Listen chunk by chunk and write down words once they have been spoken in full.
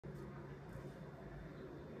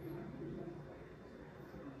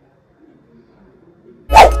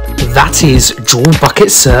That is Jewel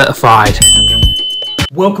Bucket certified.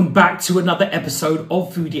 Welcome back to another episode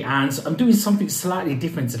of Foodie Ands. I'm doing something slightly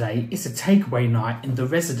different today. It's a takeaway night in the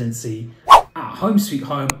residency at home sweet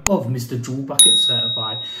home of Mr. Jewel Bucket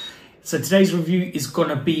certified. So today's review is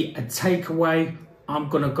gonna be a takeaway. I'm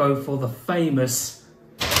gonna go for the famous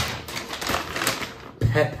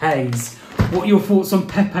Pepe'S. What are your thoughts on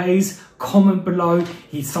Pepe'S? Comment below.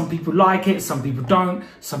 Some people like it, some people don't.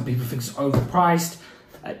 Some people think it's overpriced.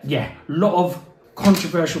 Yeah, a lot of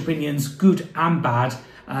controversial opinions, good and bad.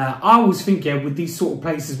 I always think, yeah, with these sort of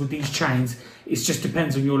places, with these chains, it just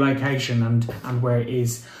depends on your location and where it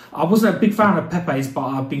is. I wasn't a big fan of Pepe'S, but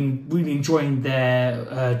I've been really enjoying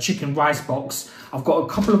their chicken rice box. I've got a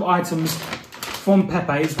couple of items from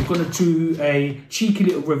Pepe'S. We're going to do a cheeky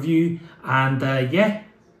little review, and yeah,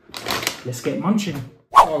 let's get munching.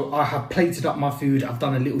 So I have plated up my food. I've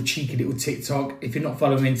done a little cheeky little TikTok. If you're not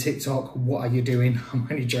following TikTok, what are you doing? I'm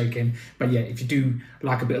only joking. But yeah, if you do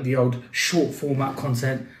like a bit of the old short format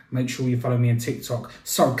content, make sure you follow me on TikTok.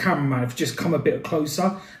 So cameraman, if you just come a bit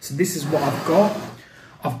closer. So this is what I've got.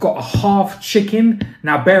 I've got a half chicken.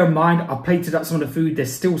 Now bear in mind, I plated up some of the food.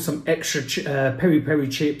 There's still some extra peri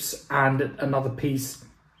chips and another piece,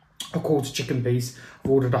 a quarter chicken piece.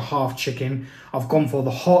 I've ordered a half chicken. I've gone for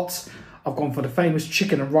the hot. I've gone for the famous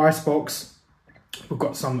chicken and rice box. We've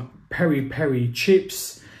got some peri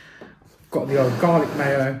chips. Got the old garlic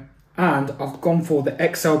mayo. And I've gone for the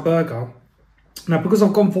XL burger. Now, because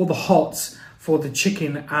I've gone for the hot for the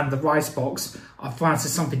chicken and the rice box, I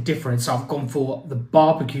fancied something different. So I've gone for the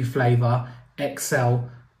barbecue flavour XL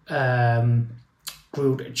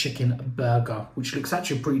grilled chicken burger, which looks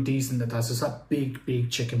actually pretty decent. That does. It's a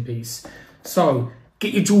big chicken piece. So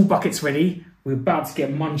get your jewel buckets ready. We're about to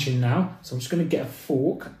get munching now. So I'm just going to get a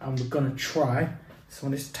fork and we're going to try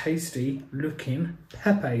some of this tasty looking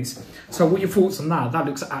Pepe'S. So what are your thoughts on that? That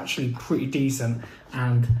looks actually pretty decent.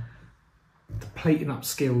 And the plating up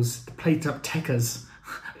skills, the plate up techers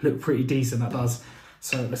look pretty decent, that does.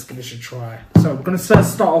 So let's give this a try. So we're going to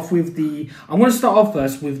first start off with I'm going to start off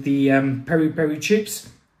first with the peri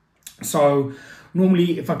chips. So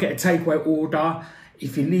normally if I get a takeaway order,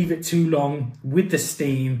 if you leave it too long with the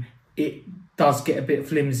steam, it does get a bit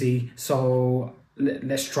flimsy. So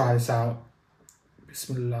let's try this out.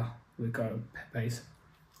 Bismillah, we go, Pepe'S.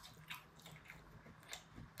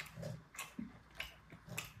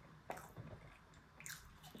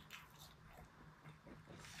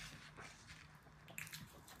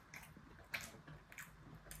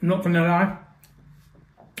 I'm not gonna lie,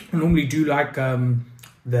 I normally do like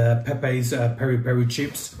the Pepe'S peri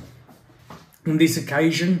chips. On this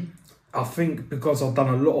occasion, I think because I've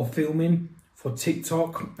done a lot of filming for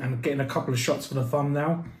TikTok and getting a couple of shots for the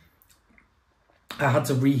thumbnail, I had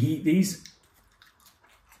to reheat these.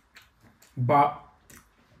 But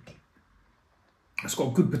it's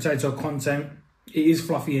got good potato content. It is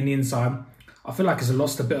fluffy in the inside. I feel like it's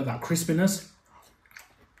lost a bit of that crispiness.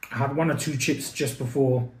 I had one or two chips just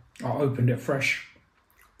before I opened it fresh,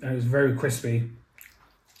 and it was very crispy.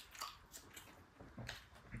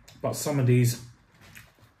 But some of these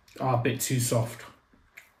are a bit too soft.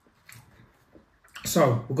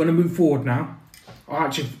 So we're going to move forward now. I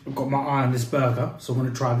actually got my eye on this burger, so I'm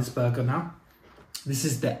going to try this burger now. This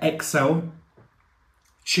is the XL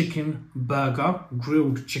chicken burger,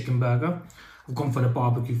 grilled chicken burger. I've gone for the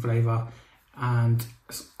barbecue flavour, and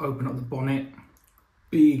let's open up the bonnet.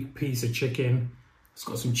 Big piece of chicken. It's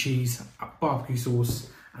got some cheese, barbecue sauce,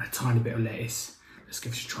 and a tiny bit of lettuce. Let's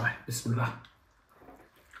give this a try. Bismillah.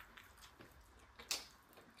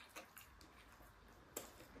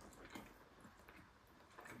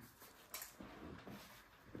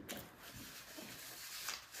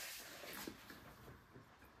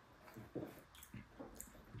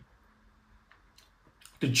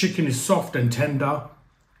 The chicken is soft and tender,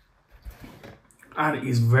 and it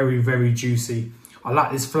is very juicy. I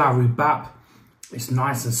like this floury bap. It's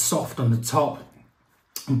nice and soft on the top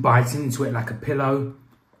and bites into it like a pillow.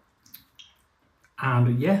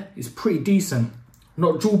 And yeah, it's pretty decent.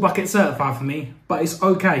 Not jewel bucket certified for me, but it's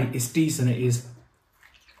okay. It's decent, it is.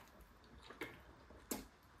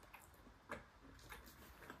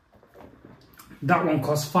 That one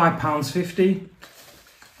costs £5.50.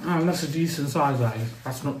 And that's a decent size, that is.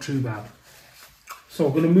 That's not too bad. So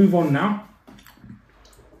we're going to move on now.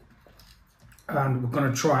 And we're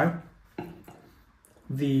going to try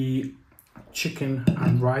the chicken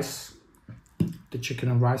and rice. The chicken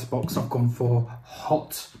and rice box. I've gone for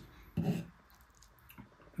hot.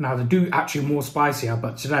 Now they do actually more spicier,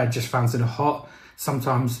 but today I just fancied a hot.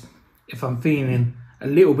 Sometimes if I'm feeling a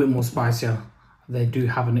little bit more spicier, they do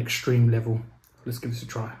have an extreme level. Let's give this a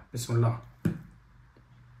try. Bismillah.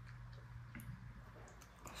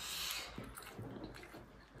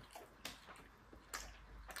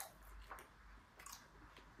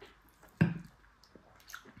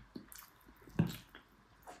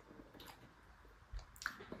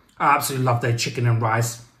 I absolutely love their chicken and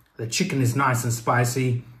rice. The chicken is nice and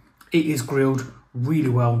spicy. It is grilled really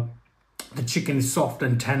well. The chicken is soft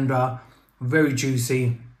and tender, very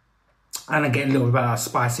juicy. And I get a little bit of that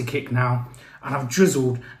spicy kick now. And I've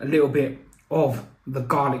drizzled a little bit of the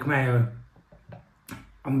garlic mayo.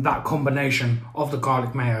 And that combination of the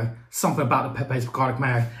garlic mayo, something about the Pepe'S garlic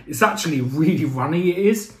mayo, it's actually really runny. It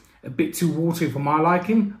is a bit too watery for my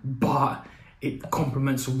liking, but it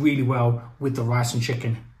complements really well with the rice and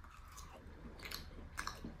chicken.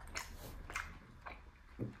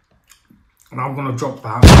 And I'm gonna drop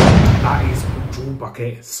that. That is Jewel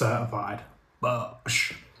Bucket certified.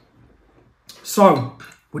 Bush. So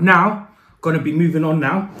we're now gonna be moving on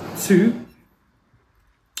now to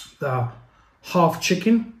the half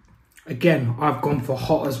chicken. Again, I've gone for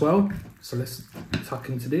hot as well. So let's tuck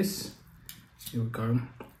into this. Here we go.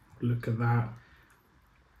 Look at that.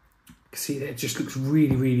 See, it just looks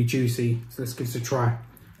really, really juicy. So let's give this a try.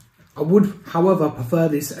 I would, however, prefer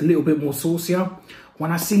this a little bit more saucier.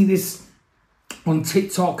 When I see this on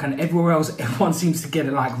TikTok and everywhere else, everyone seems to get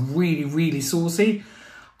it like really, really saucy.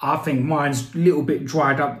 I think mine's a little bit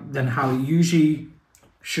dried up than how it usually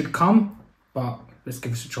should come. But let's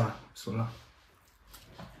give this a try. So,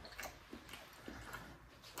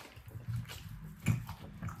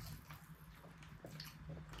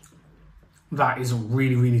 that is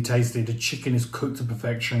really, really tasty. The chicken is cooked to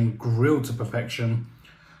perfection, grilled to perfection.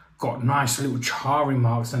 Got nice little charring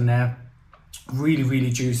marks in there. Really, really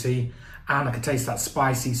juicy. And I can taste that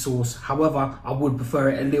spicy sauce. However, I would prefer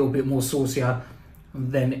it a little bit more saucier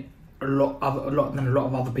than a lot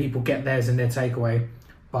of other people get theirs in their takeaway.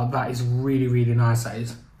 But that is really, really nice, that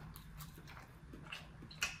is.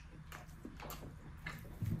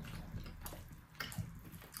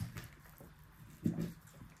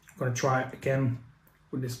 I'm gonna try it again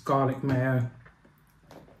with this garlic mayo.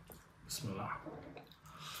 Bismillah.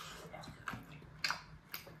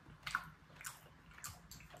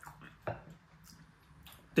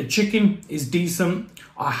 The chicken is decent.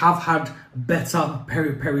 I have had better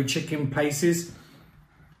peri-peri chicken places.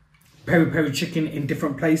 Peri-peri chicken in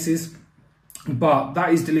different places. But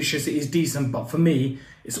that is delicious, it is decent. But for me,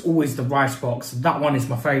 it's always the rice box. That one is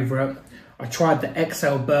my favorite. I tried the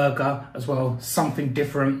XL burger as well, something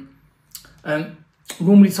different. And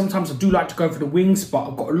normally, sometimes I do like to go for the wings, but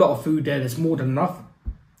I've got a lot of food there. There's more than enough.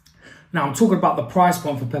 Now, I'm talking about the price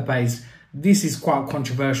point for Pepe'S. This is quite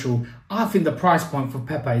controversial. I think the price point for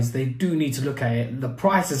Pepe'S, they do need to look at it. The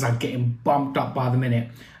prices are getting bumped up by the minute.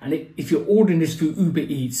 And if you're ordering this through Uber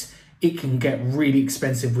Eats, it can get really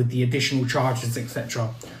expensive with the additional charges,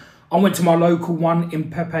 etc. I went to my local one in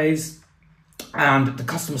Pepe'S and the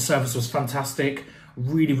customer service was fantastic.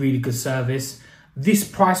 Really, really good service. This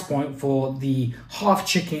price point for the half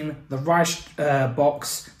chicken, the rice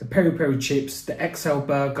box, the peri-peri chips, the XL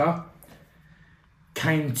burger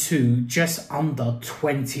came to just under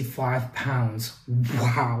 £25.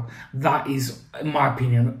 Wow, that is, in my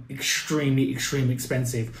opinion, extremely, extremely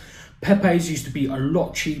expensive. Pepe'S used to be a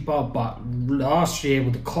lot cheaper, but last year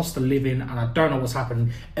with the cost of living, and I don't know what's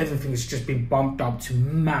happened, everything has just been bumped up to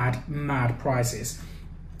mad, mad prices.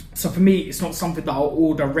 So for me, it's not something that I'll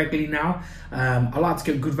order regularly now. I like to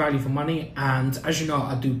get good value for money. And as you know,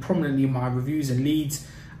 I do prominently my reviews in Leeds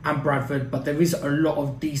and Bradford, but there is a lot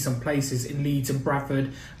of decent places in Leeds and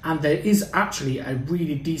Bradford. And there is actually a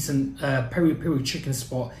really decent peri-peri chicken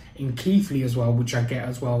spot in Keighley as well, which I get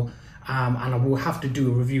as well. And I will have to do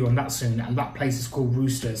a review on that soon. And that place is called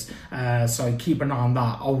Roosters. So keep an eye on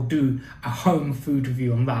that. I'll do a home food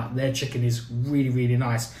review on that. Their chicken is really, really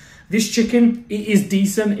nice. This chicken, it is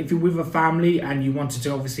decent if you're with a family and you wanted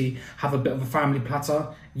to obviously have a bit of a family platter.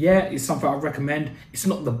 Yeah, it's something I recommend. It's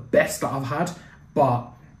not the best that I've had, but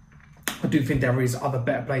I do think there is other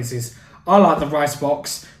better places. I like the rice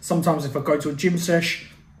box. Sometimes if I go to a gym sesh,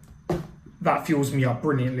 that fuels me up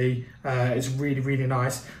brilliantly. It's really, really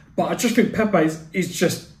nice. But I just think Pepe'S is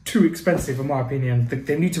just too expensive in my opinion.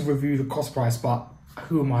 They need to review the cost price, but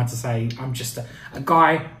who am I to say? I'm just a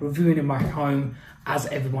guy reviewing in my home as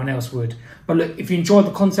everyone else would. But look, if you enjoyed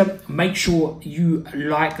the content, make sure you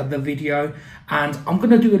like the video. And I'm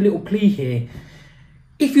gonna do a little plea here.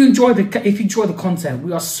 If you enjoy the content,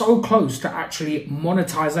 we are so close to actually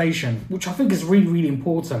monetization, which I think is really, really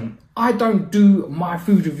important. I don't do my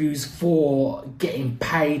food reviews for getting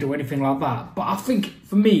paid or anything like that. But I think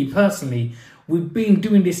for me personally, we've been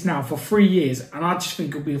doing this now for 3 years, and I just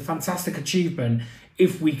think it would be a fantastic achievement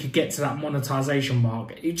if we could get to that monetization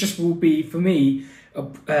mark. It just will be, for me,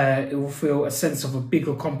 it will feel a sense of a big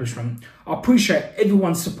accomplishment. I appreciate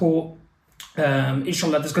everyone's support.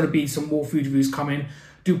 Inshallah, there's going to be some more food reviews coming.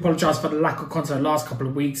 Do apologise for the lack of content the last couple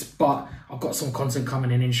of weeks, but I've got some content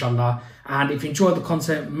coming in, inshallah. And if you enjoy the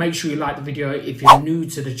content, make sure you like the video. If you're new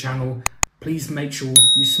to the channel, please make sure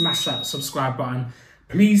you smash that subscribe button.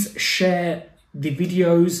 Please share the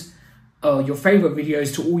videos, your favourite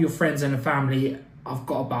videos, to all your friends and family. I've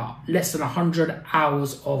got about less than 100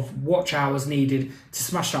 hours of watch hours needed to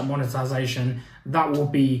smash that monetization. That will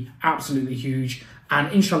be absolutely huge.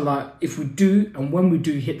 And inshallah, if we do, and when we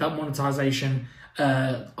do hit that monetization,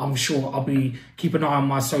 I'm sure I'll be keeping an eye on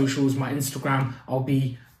my socials, my Instagram. I'll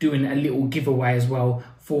be doing a little giveaway as well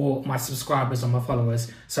for my subscribers and my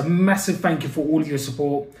followers. So massive thank you for all of your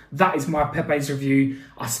support. That is my Pepe'S review.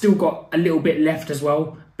 I still got a little bit left as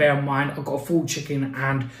well. Bear in mind, I've got a full chicken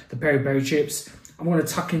and the peri-peri chips. I'm going to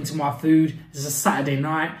tuck into my food. It's a Saturday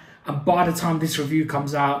night. And by the time this review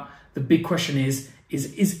comes out, the big question is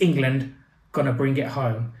England going to bring it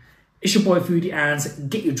home? It's your boy Foodie Ans.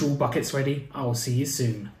 Get your jewel buckets ready. I will see you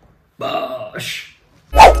soon. Bosh.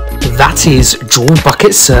 That is jewel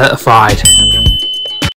bucket certified.